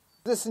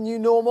this a new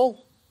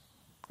normal?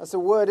 That's a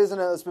word, isn't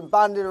it? That's been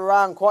bandied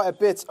around quite a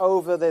bit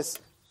over this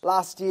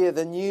last year,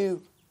 the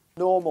new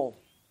normal.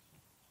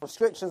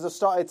 Restrictions have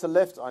started to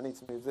lift. I need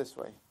to move this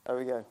way. There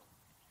we go.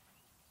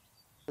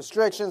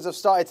 Restrictions have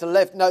started to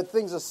lift. No,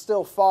 things are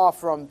still far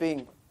from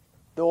being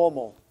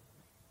normal.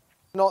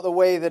 Not the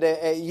way that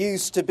it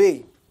used to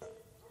be.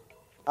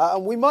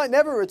 And we might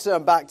never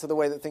return back to the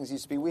way that things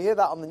used to be. We hear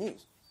that on the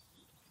news.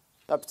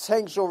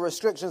 Potential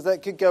restrictions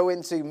that could go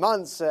into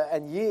months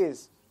and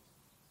years.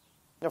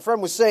 A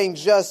friend was saying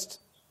just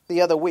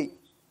the other week,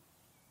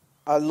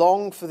 I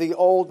long for the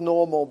old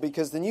normal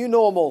because the new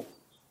normal,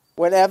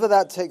 whenever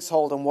that takes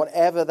hold and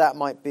whatever that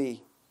might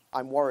be,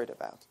 I'm worried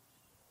about.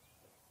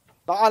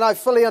 And I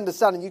fully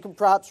understand, and you can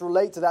perhaps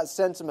relate to that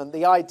sentiment,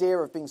 the idea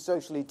of being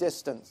socially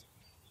distanced,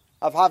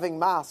 of having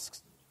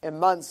masks in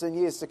months and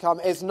years to come,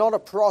 is not a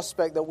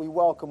prospect that we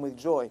welcome with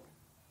joy.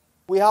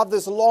 We have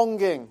this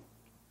longing,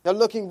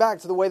 looking back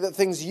to the way that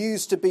things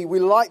used to be. We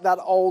like that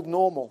old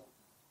normal.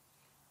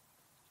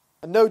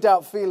 And no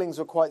doubt feelings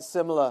were quite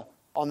similar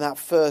on that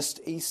first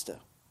Easter.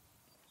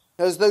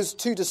 As those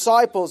two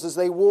disciples, as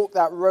they walked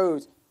that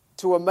road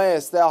to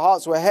Emmaus, their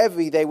hearts were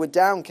heavy, they were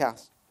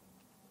downcast.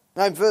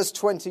 Now in verse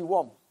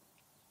 21,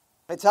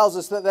 it tells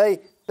us that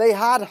they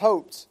had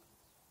hoped.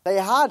 They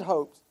had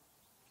hoped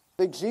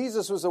that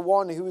Jesus was the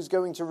one who was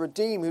going to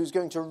redeem, who was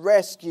going to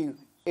rescue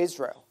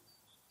Israel.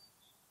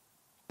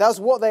 That's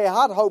what they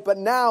had hoped. But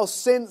now,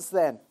 since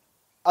then,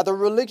 the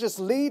religious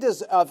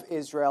leaders of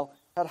Israel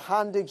had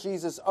handed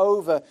Jesus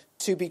over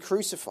to be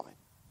crucified.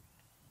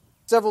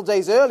 Several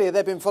days earlier,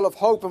 they'd been full of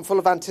hope and full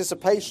of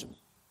anticipation.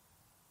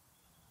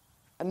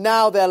 And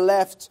now they're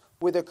left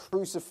with a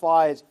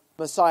crucified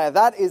Messiah.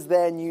 That is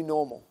their new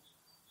normal.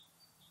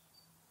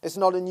 It's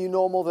not a new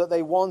normal that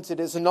they wanted.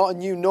 It's not a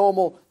new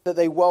normal that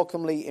they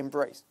welcomely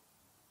embraced.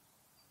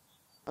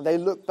 And they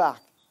look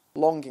back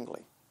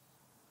longingly.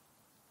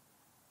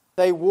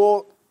 They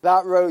walk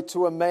that road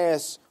to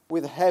Emmaus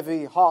with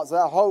heavy hearts.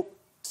 Their hope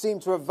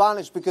seemed to have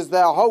vanished because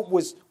their hope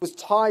was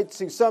tied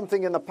to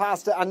something in the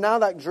past. And now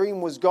that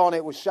dream was gone.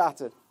 It was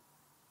shattered.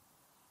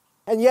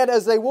 And yet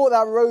as they walk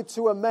that road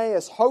to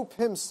Emmaus, hope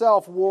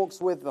himself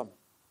walks with them.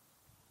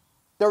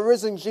 The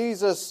risen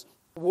Jesus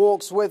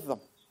walks with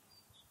them.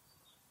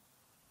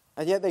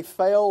 And yet they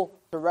fail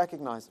to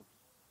recognize him.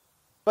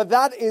 But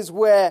that is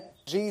where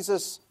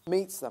Jesus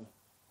meets them.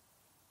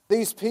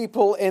 These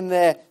people in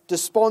their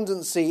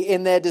despondency,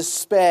 in their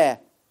despair,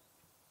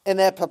 in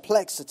their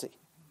perplexity.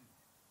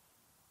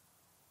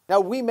 Now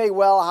we may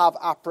well have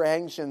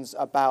apprehensions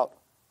about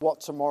what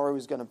tomorrow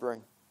is going to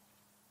bring.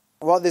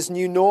 What this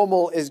new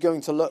normal is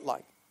going to look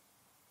like.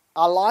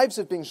 Our lives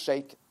have been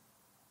shaken.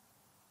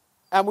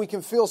 And we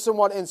can feel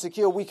somewhat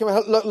insecure. We can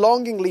look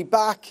longingly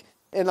back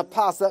in the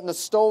past, that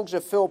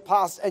nostalgia-filled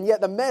past. And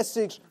yet the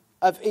message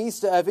of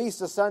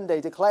Easter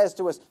Sunday, declares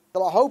to us that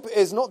our hope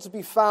is not to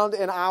be found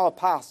in our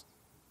past.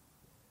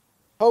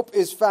 Hope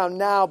is found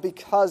now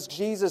because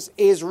Jesus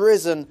is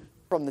risen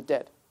from the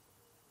dead.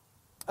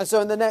 And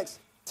so in the next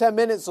 10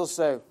 minutes or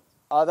so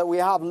that we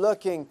have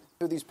looking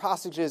through these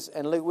passages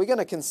in Luke, we're going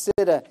to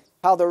consider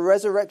how the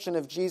resurrection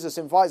of Jesus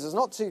invites us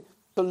not to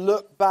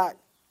look back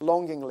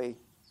longingly,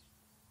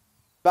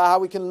 but how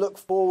we can look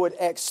forward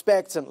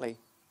expectantly.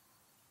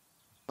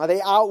 Now,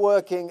 the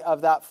outworking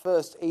of that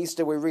first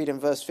Easter we read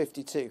in verse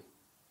 52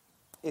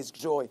 is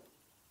joy.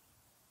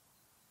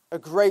 A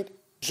great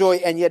joy,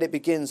 and yet it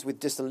begins with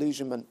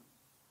disillusionment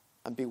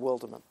and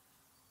bewilderment.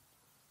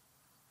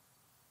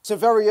 So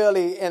very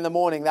early in the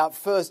morning, that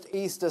first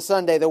Easter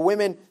Sunday, the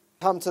women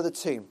come to the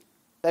tomb.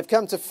 They've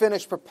come to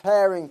finish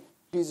preparing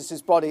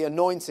Jesus' body,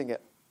 anointing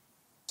it.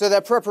 So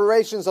their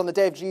preparations on the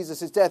day of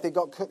Jesus' death, it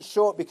got cut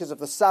short because of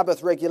the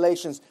Sabbath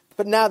regulations.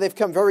 But now they've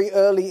come very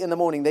early in the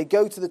morning. They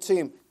go to the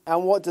tomb,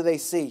 and what do they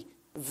see?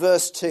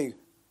 Verse 2.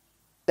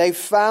 They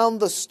found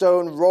the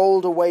stone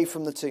rolled away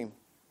from the tomb.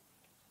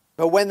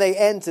 But when they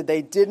entered,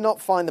 they did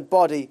not find the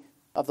body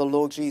of the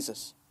Lord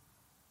Jesus.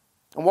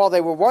 And while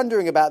they were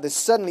wondering about this,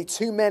 suddenly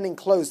two men in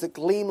clothes that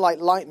gleam like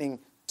lightning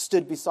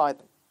stood beside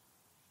them.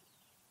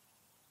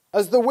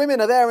 As the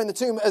women are there in the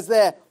tomb, as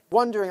they're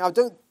wondering, I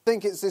don't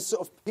think it's this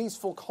sort of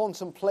peaceful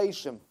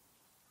contemplation.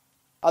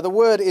 The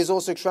word is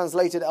also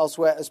translated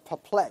elsewhere as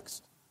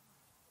perplexed.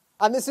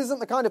 And this isn't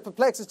the kind of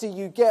perplexity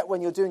you get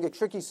when you're doing a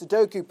tricky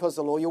Sudoku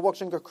puzzle or you're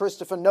watching a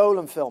Christopher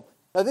Nolan film.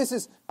 Now, this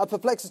is a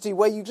perplexity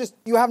where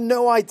you have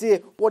no idea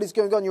what is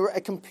going on. You're at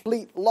a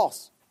complete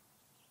loss.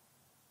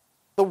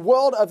 The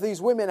world of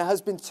these women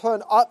has been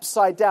turned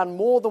upside down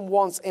more than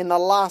once in the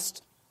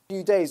last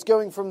few days,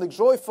 going from the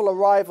joyful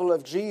arrival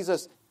of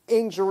Jesus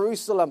in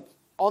Jerusalem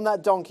on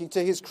that donkey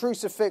to his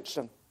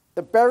crucifixion,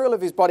 the burial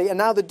of his body, and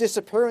now the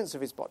disappearance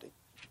of his body.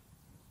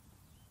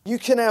 You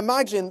can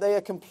imagine they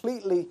are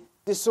completely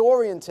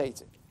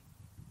disorientated.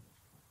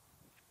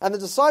 And the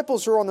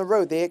disciples who are on the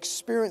road, they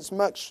experience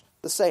much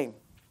the same.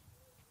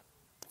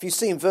 If you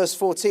see in verse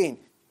 14,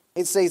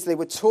 it says they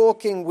were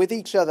talking with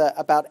each other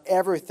about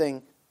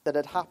everything that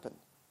had happened.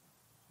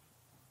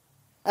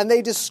 And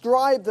they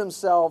described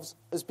themselves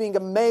as being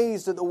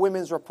amazed at the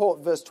women's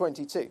report, verse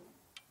 22.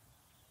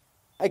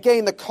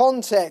 Again, the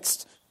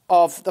context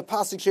of the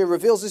passage here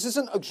reveals this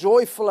isn't a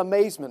joyful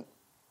amazement,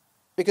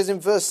 because in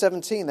verse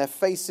 17, their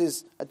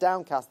faces are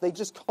downcast. They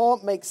just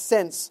can't make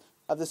sense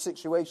of the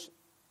situation.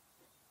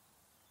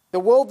 The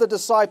world the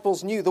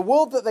disciples knew, the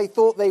world that they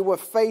thought they were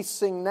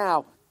facing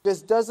now,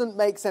 just doesn't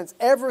make sense.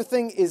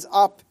 Everything is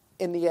up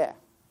in the air.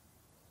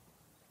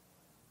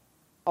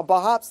 And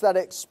perhaps that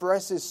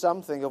expresses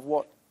something of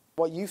what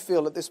you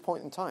feel at this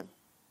point in time.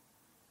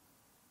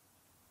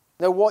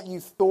 Now, what you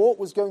thought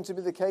was going to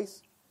be the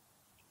case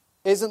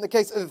isn't the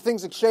case.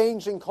 Things are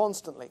changing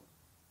constantly.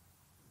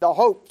 The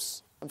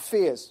hopes and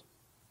fears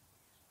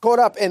caught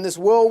up in this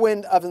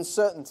whirlwind of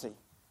uncertainty.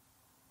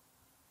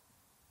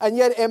 And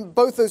yet, in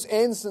both those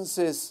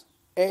instances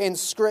in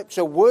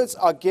Scripture, words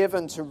are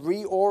given to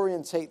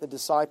reorientate the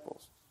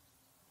disciples.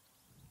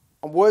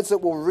 And words that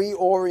will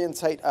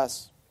reorientate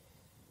us.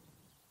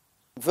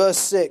 Verse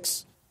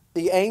 6,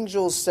 the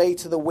angels say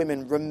to the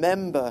women,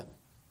 remember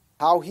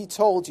how he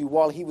told you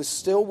while he was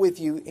still with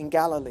you in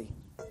Galilee.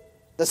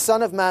 The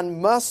Son of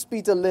Man must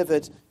be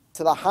delivered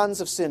to the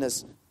hands of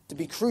sinners, to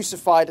be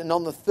crucified, and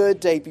on the third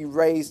day be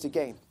raised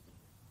again.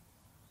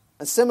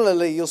 And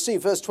similarly, you'll see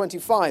verse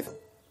 25.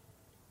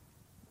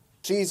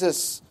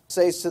 Jesus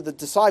says to the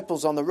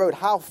disciples on the road,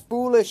 how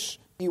foolish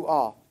you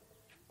are,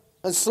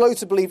 and slow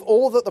to believe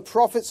all that the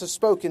prophets have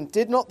spoken.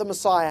 Did not the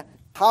Messiah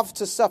have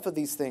to suffer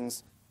these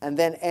things and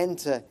then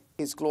enter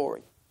his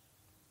glory?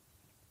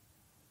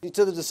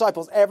 To the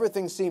disciples,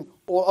 everything seemed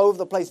all over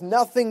the place.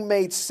 Nothing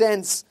made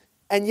sense.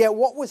 And yet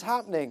what was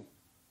happening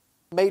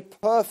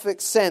made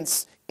perfect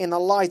sense in the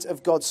light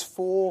of God's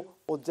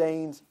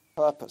foreordained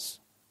purpose.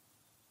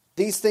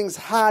 These things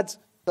had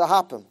to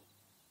happen.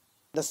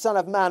 The Son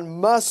of Man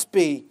must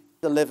be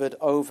delivered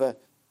over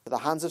to the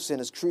hands of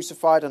sinners,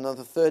 crucified, and on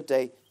the third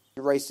day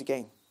be raised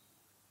again.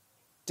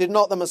 Did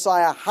not the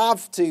Messiah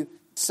have to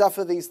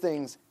suffer these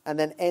things and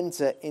then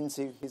enter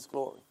into his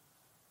glory?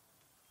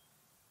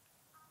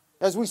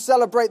 As we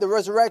celebrate the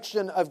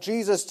resurrection of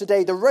Jesus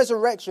today, the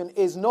resurrection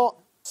is not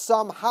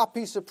some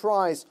happy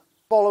surprise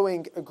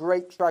following a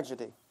great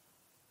tragedy.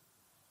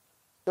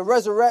 The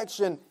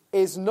resurrection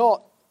is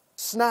not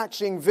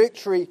snatching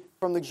victory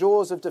from the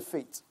jaws of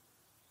defeat.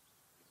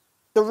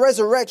 The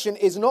resurrection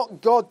is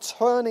not God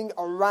turning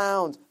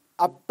around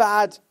a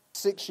bad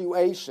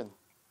situation.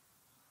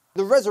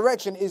 The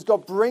resurrection is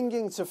God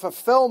bringing to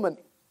fulfillment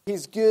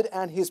his good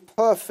and his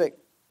perfect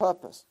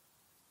purpose.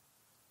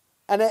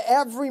 And at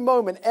every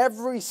moment,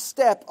 every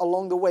step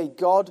along the way,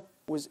 God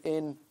was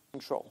in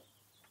control.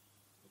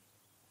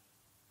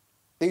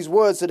 These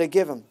words that are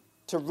given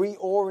to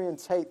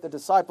reorientate the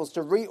disciples,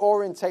 to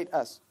reorientate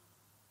us.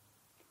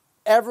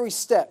 Every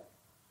step.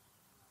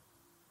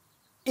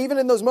 Even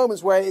in those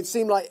moments where it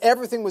seemed like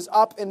everything was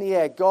up in the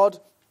air, God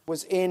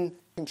was in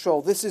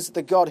control. This is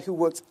the God who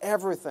works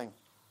everything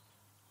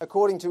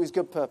according to his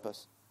good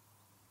purpose.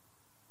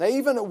 Now,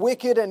 even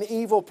wicked and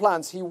evil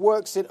plans, he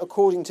works it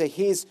according to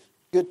his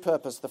good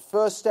purpose. The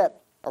first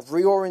step of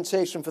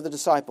reorientation for the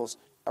disciples,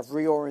 of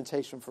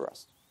reorientation for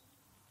us.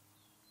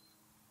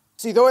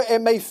 See, though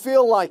it may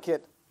feel like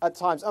it at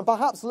times, and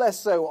perhaps less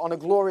so on a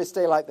glorious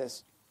day like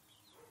this,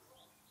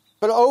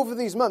 but over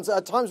these months,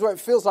 at times where it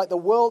feels like the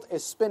world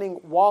is spinning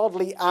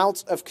wildly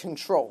out of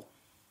control,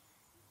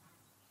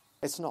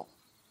 it's not.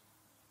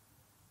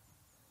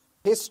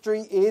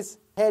 History is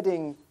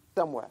heading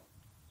somewhere.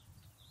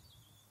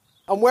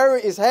 And where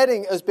it is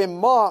heading has been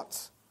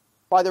marked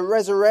by the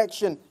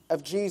resurrection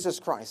of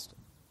Jesus Christ.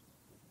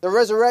 The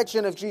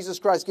resurrection of Jesus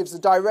Christ gives the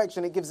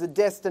direction, it gives the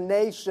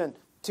destination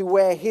to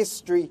where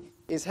history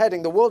is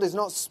heading. The world is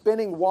not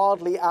spinning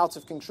wildly out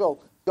of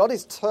control. God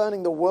is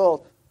turning the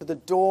world to the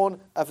dawn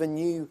of a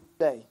new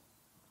day.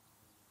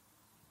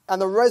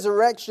 And the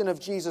resurrection of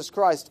Jesus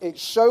Christ, it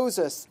shows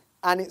us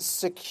and it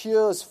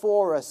secures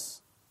for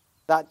us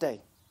that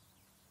day.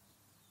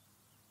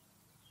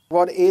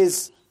 What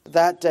is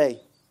that day?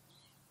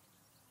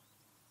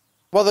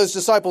 Well, those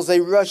disciples,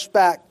 they rush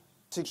back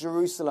to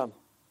Jerusalem.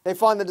 They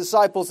find the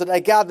disciples that are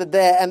gathered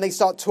there and they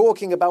start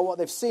talking about what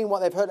they've seen, what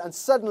they've heard, and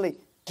suddenly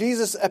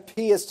Jesus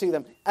appears to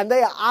them. And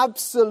they are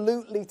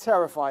absolutely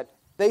terrified.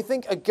 They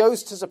think a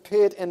ghost has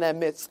appeared in their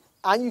midst.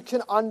 And you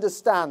can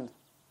understand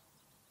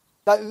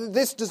that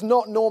this does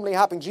not normally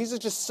happen. Jesus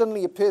just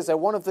suddenly appears there.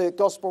 One of the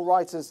gospel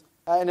writers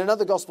in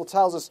another gospel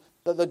tells us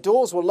that the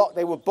doors were locked,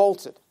 they were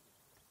bolted.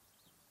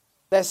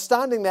 They're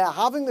standing there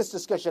having this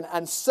discussion,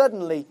 and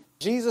suddenly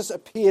Jesus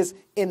appears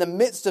in the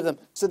midst of them.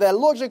 So their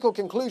logical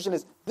conclusion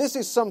is, this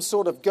is some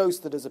sort of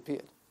ghost that has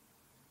appeared.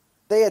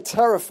 They are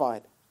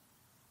terrified.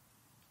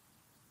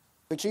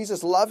 But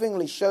Jesus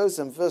lovingly shows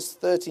them, verse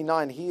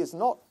 39, he is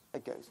not a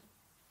ghost.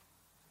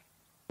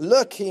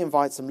 Look, he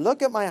invites them,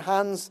 look at my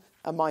hands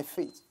and my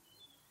feet.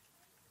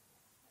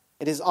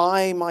 It is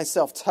I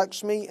myself.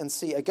 Touch me and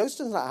see. A ghost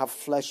does not have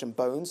flesh and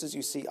bones as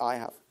you see I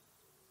have.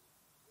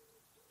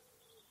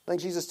 Then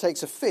Jesus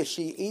takes a fish.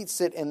 He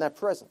eats it in their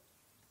presence.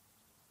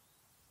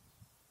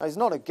 Now, he's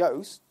not a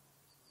ghost,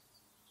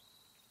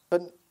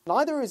 but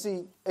neither is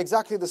he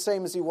exactly the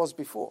same as he was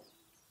before.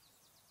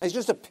 He's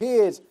just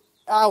appeared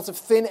out of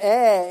thin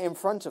air in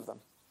front of them.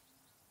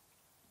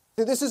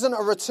 See, this isn't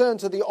a return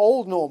to the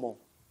old normal.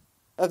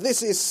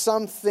 This is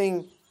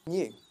something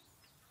new.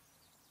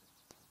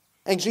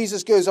 And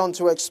Jesus goes on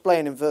to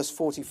explain in verse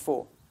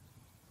 44.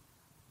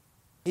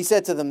 He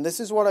said to them, "This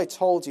is what I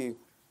told you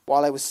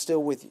while I was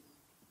still with you.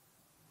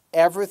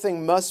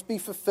 Everything must be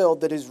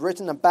fulfilled that is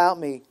written about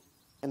me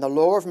in the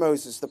law of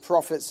Moses, the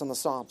prophets, and the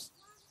Psalms."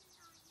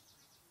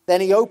 Then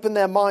he opened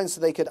their minds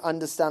so they could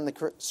understand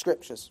the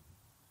scriptures.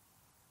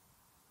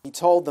 He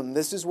told them,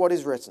 "This is what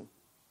is written.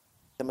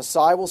 The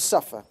Messiah will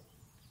suffer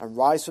and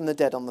rise from the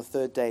dead on the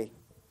third day,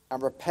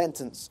 and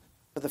repentance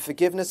for the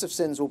forgiveness of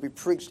sins will be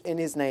preached in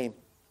his name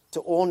to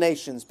all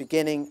nations,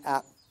 beginning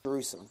at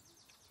Jerusalem."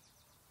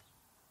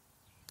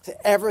 So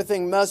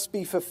everything must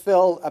be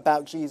fulfilled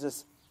about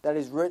Jesus that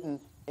is written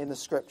in the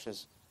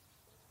scriptures.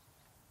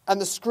 And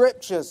the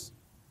scriptures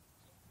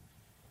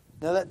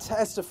that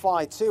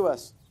testify to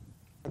us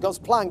God's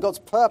plan, God's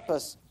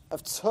purpose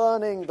of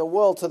turning the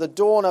world to the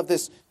dawn of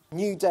this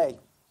new day.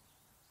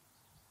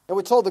 And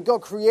we're told that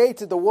God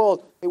created the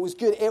world. It was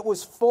good. It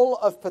was full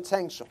of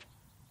potential.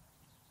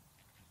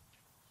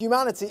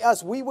 Humanity,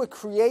 us, we were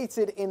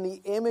created in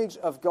the image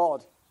of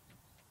God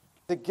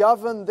to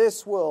govern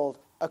this world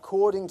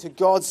according to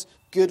God's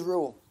good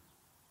rule.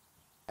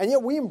 And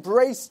yet we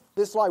embrace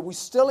this lie. We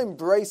still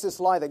embrace this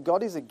lie that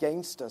God is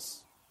against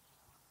us,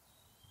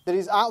 that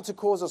he's out to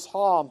cause us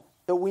harm,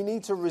 that we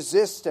need to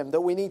resist him,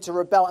 that we need to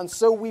rebel. And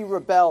so we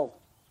rebelled.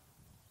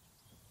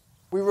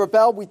 We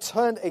rebelled. We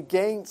turned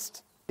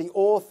against the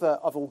author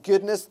of all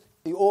goodness,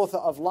 the author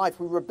of life.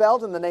 We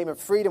rebelled in the name of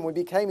freedom. We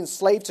became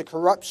enslaved to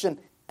corruption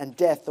and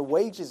death. The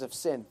wages of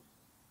sin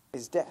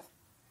is death.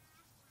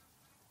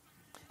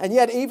 And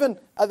yet, even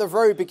at the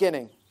very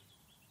beginning,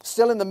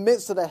 still in the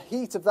midst of the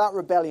heat of that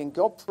rebellion,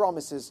 God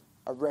promises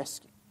a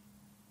rescue.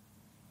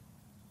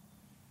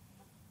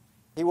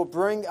 He will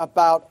bring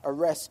about a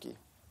rescue.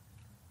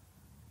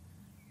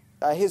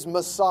 His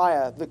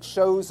Messiah, the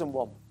chosen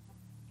one,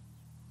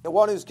 the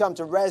one who's come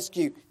to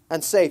rescue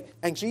and save.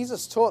 And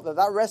Jesus taught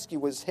that rescue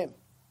was him.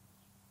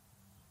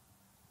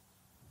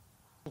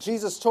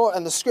 Jesus taught,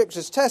 and the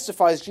scriptures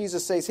testify, as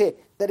Jesus says here,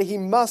 that he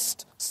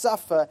must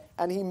suffer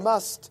and he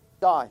must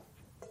die.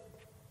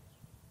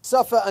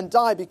 Suffer and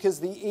die because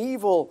the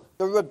evil,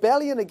 the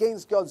rebellion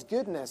against God's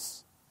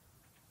goodness,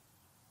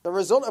 the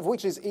result of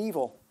which is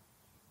evil.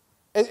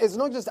 It's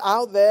not just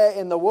out there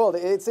in the world,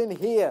 it's in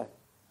here,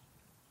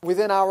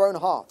 within our own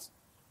hearts.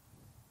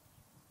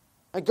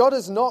 And God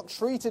has not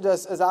treated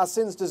us as our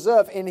sins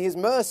deserve in his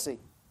mercy.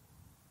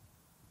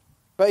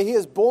 But he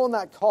has borne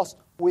that cost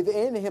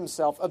within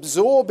himself,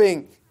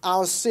 absorbing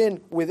our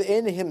sin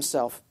within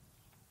himself.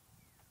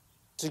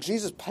 So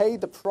Jesus paid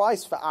the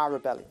price for our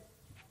rebellion.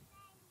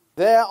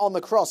 There on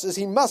the cross, as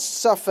he must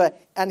suffer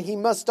and he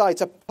must die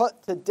to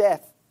put to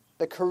death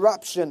the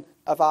corruption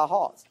of our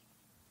hearts.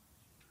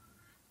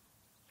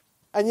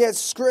 And yet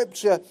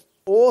Scripture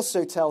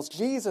also tells,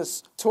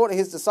 Jesus taught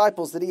his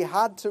disciples that he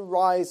had to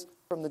rise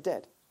from the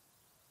dead.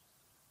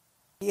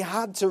 He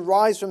had to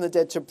rise from the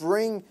dead to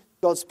bring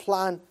God's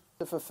plan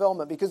to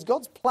fulfillment, because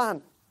God's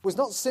plan was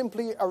not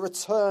simply a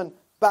return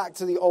back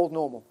to the old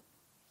normal,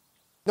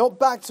 not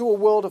back to a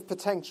world of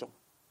potential.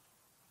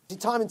 See,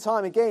 time and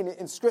time again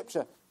in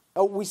Scripture,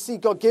 we see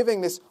God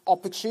giving this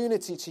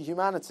opportunity to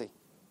humanity,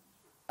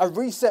 a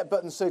reset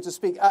button, so to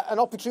speak, an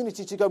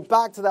opportunity to go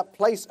back to that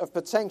place of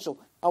potential.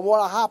 And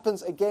what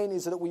happens again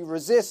is that we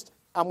resist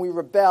and we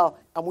rebel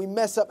and we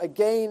mess up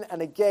again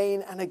and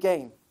again and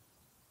again.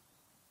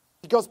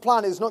 God's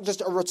plan is not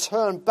just a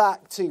return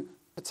back to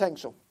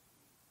potential,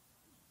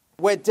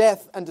 where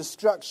death and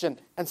destruction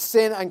and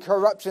sin and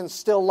corruption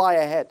still lie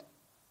ahead.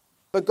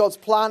 But God's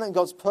plan and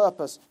God's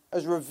purpose,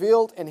 as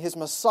revealed in his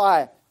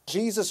Messiah,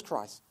 Jesus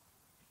Christ,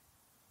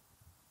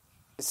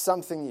 is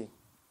something new.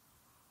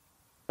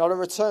 Not a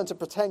return to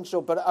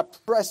potential, but a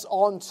press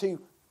on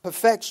to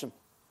perfection.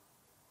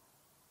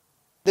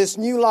 This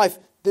new life,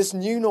 this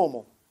new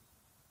normal,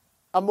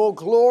 a more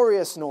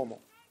glorious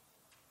normal.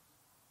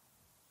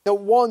 That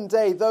one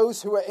day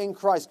those who are in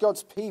Christ,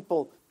 God's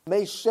people,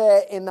 may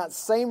share in that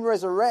same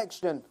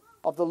resurrection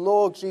of the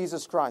Lord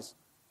Jesus Christ.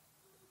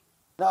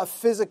 Now, a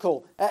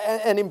physical,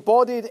 an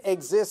embodied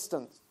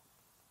existence.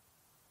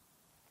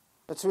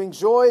 But to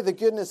enjoy the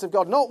goodness of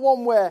God, not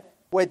one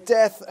where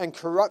death and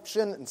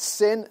corruption and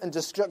sin and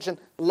destruction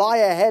lie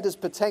ahead as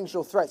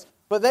potential threats,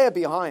 but they are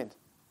behind.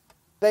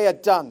 They are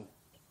done.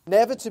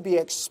 Never to be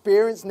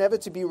experienced, never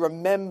to be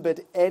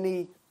remembered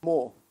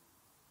anymore.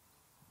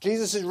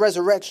 Jesus'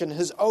 resurrection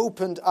has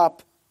opened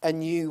up a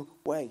new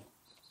way.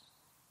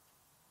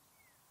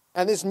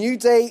 And this new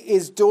day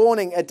is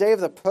dawning, a day of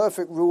the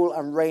perfect rule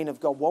and reign of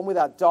God. One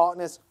without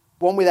darkness,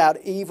 one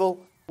without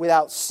evil,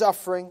 without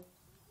suffering,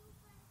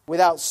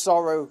 without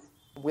sorrow,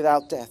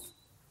 without death.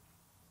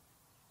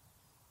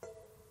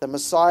 The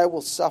Messiah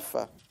will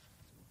suffer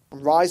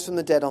and rise from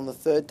the dead on the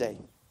third day.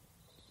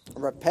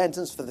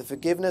 Repentance for the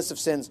forgiveness of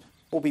sins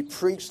will be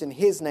preached in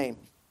his name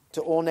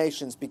to all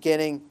nations,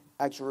 beginning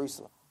at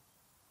Jerusalem.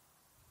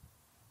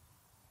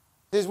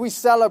 As we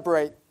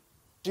celebrate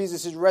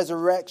Jesus'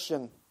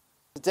 resurrection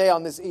today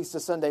on this Easter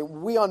Sunday,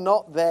 we are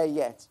not there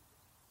yet.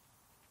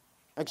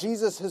 Like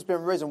Jesus has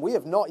been risen. We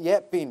have not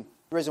yet been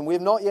risen. We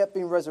have not yet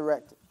been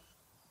resurrected.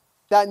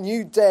 That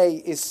new day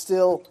is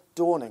still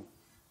dawning.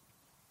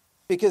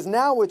 Because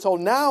now we're told,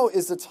 now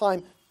is the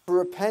time for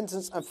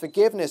repentance and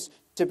forgiveness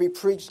to be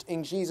preached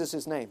in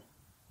Jesus' name.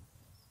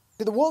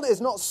 See, the world is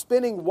not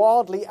spinning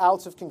wildly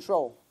out of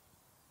control.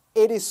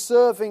 It is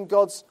serving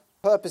God's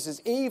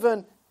purposes.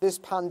 Even this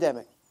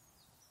pandemic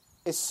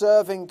is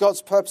serving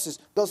God's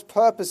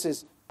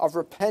purposes of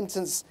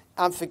repentance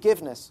and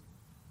forgiveness.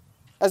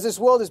 As this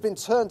world has been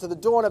turned to the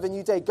dawn of a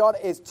new day, God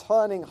is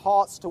turning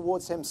hearts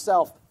towards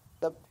himself,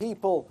 that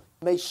people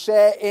may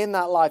share in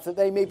that life, that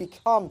they may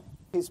become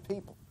his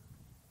people.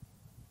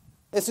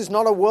 This is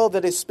not a world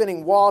that is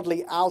spinning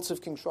wildly out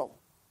of control.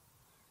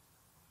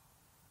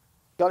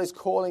 God is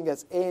calling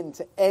us in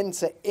to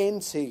enter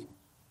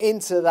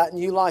into that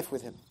new life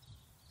with him.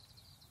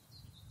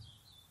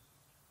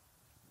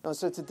 And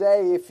so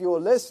today, if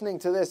you're listening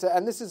to this,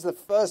 and this is the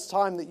first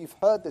time that you've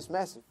heard this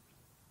message,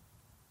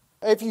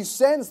 if you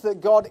sense that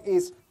God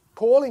is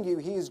calling you,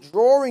 he is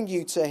drawing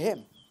you to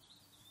him,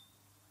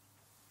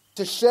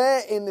 to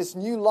share in this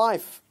new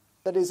life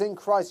that is in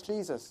Christ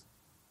Jesus,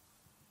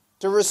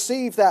 to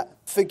receive that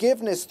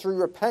forgiveness through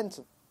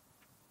repentance,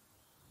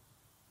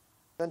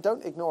 then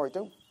don't ignore it.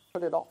 Don't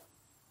put it off.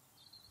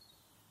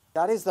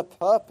 That is the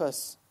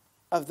purpose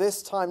of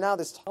this time now,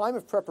 this time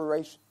of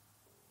preparation.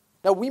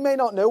 Now, we may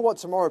not know what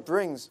tomorrow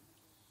brings,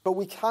 but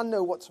we can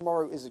know what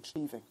tomorrow is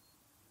achieving.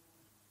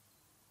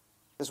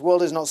 This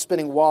world is not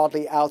spinning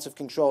wildly out of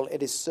control.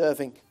 It is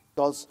serving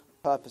God's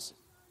purposes.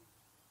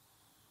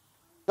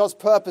 God's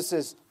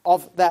purposes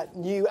of that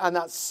new and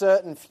that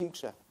certain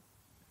future.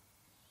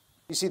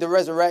 You see, the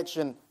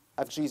resurrection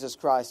of Jesus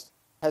Christ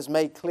has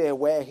made clear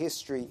where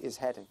history is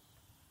heading.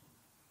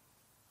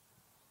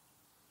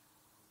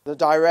 The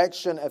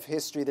direction of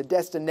history, the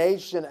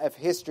destination of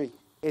history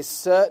is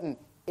certain.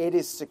 It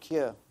is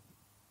secure.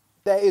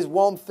 There is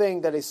one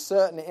thing that is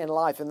certain in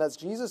life, and that's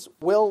Jesus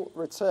will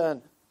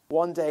return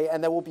one day,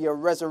 and there will be a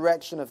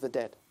resurrection of the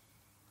dead.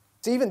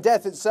 So even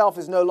death itself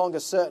is no longer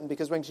certain,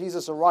 because when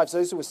Jesus arrives,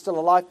 those who are still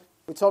alive,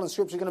 we're told in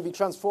Scripture, are going to be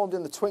transformed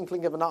in the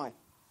twinkling of an eye.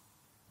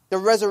 The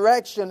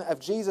resurrection of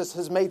Jesus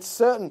has made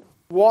certain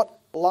what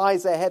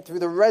lies ahead. Through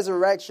the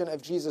resurrection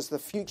of Jesus, the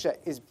future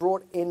is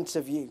brought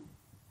into view.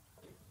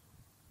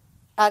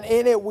 And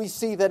in it, we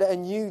see that a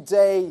new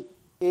day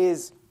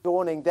is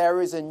dawning.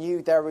 There is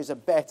a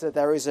better,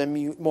 there is a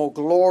more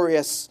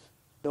glorious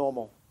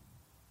normal.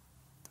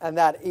 And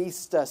that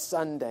Easter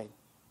Sunday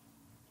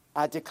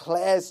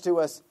declares to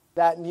us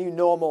that new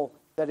normal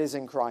that is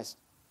in Christ.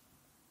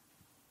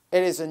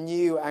 It is a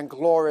new and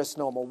glorious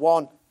normal,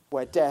 one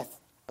where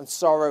death and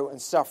sorrow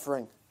and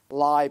suffering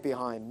lie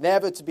behind,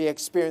 never to be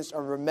experienced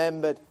and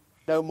remembered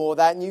no more.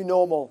 That new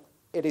normal,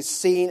 it is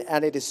seen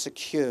and it is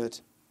secured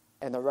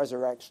in the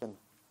resurrection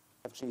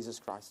of Jesus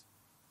Christ.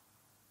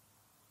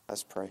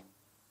 Let's pray.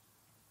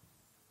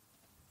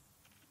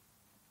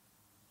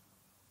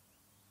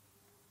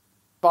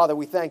 Father,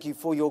 we thank you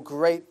for your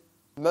great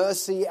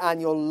mercy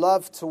and your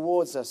love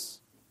towards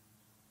us.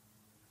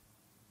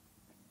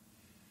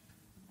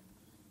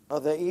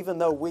 That even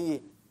though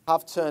we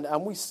have turned,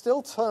 and we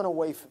still turn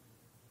away from,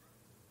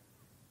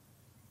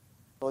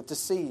 or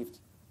deceived,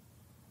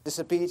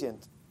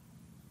 disobedient,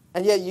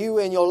 and yet you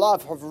in your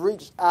love have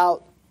reached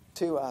out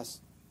to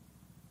us.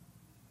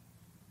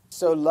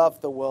 So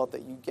loved the world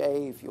that you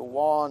gave your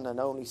one and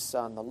only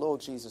Son, the Lord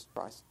Jesus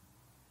Christ.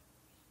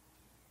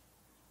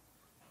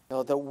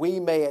 That we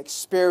may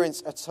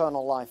experience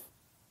eternal life,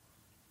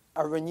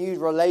 a renewed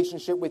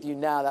relationship with you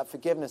now, that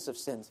forgiveness of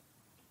sins,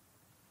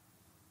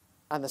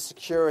 and the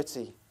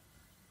security,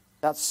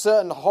 that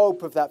certain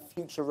hope of that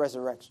future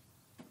resurrection.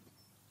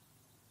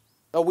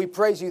 Lord, we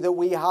praise you that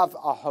we have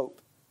a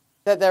hope,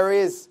 that there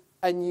is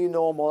a new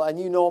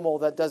normal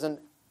that doesn't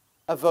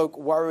evoke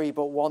worry,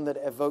 but one that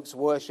evokes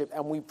worship.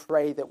 And we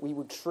pray that we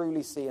would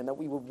truly see and that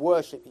we would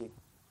worship you,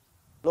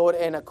 Lord,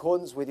 in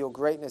accordance with your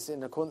greatness,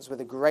 in accordance with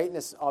the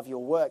greatness of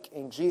your work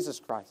in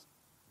Jesus Christ,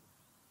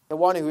 the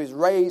one who is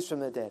raised from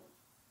the dead,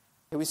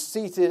 who is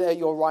seated at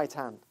your right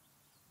hand,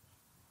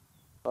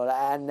 Lord,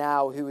 and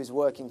now who is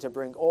working to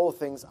bring all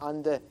things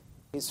under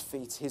his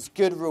feet, his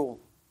good rule.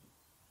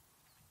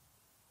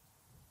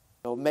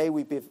 Lord, may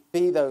we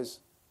be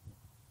those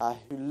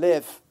who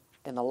live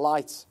in the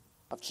light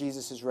of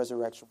Jesus'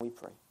 resurrection, we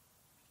pray.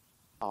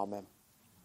 Amen.